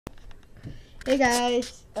Hey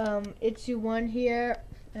guys, it's you1 here,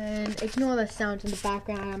 and ignore the sounds in the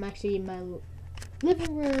background. I'm actually in my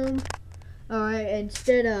living room. Alright,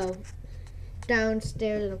 instead of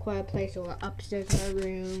downstairs in a quiet place or upstairs in my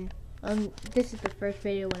room. This is the first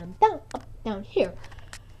video when I'm down here.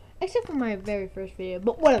 Except for my very first video,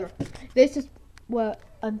 but whatever. This is what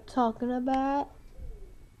I'm talking about.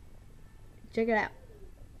 Check it out.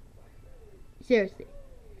 Seriously.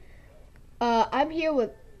 I'm here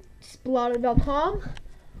with Sploder.com.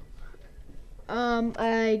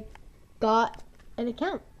 I got an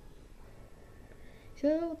account,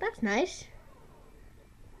 so that's nice.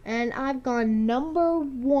 And I've gone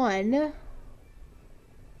 #1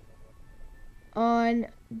 on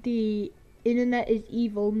the Internet is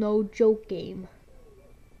Evil No Joke game.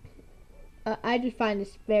 I just find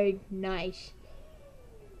this very nice.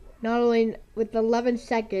 Not only with 11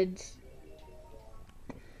 seconds,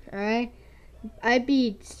 alright, I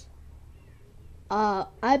beat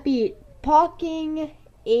Parking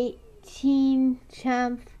 18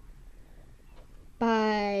 champ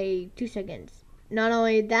by 2 seconds. Not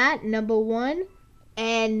only that, #1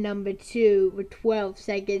 and #2 with 12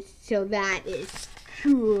 seconds, so that is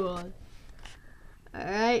cool.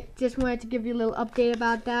 Alright, just wanted to give you a little update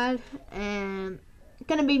about that, and I'm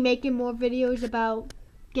gonna be making more videos about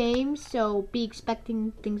games, so be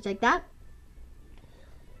expecting things like that.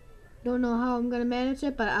 Don't know how I'm gonna manage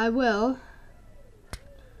it, but I will.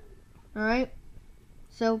 Alright,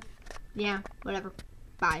 so yeah, whatever,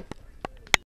 bye.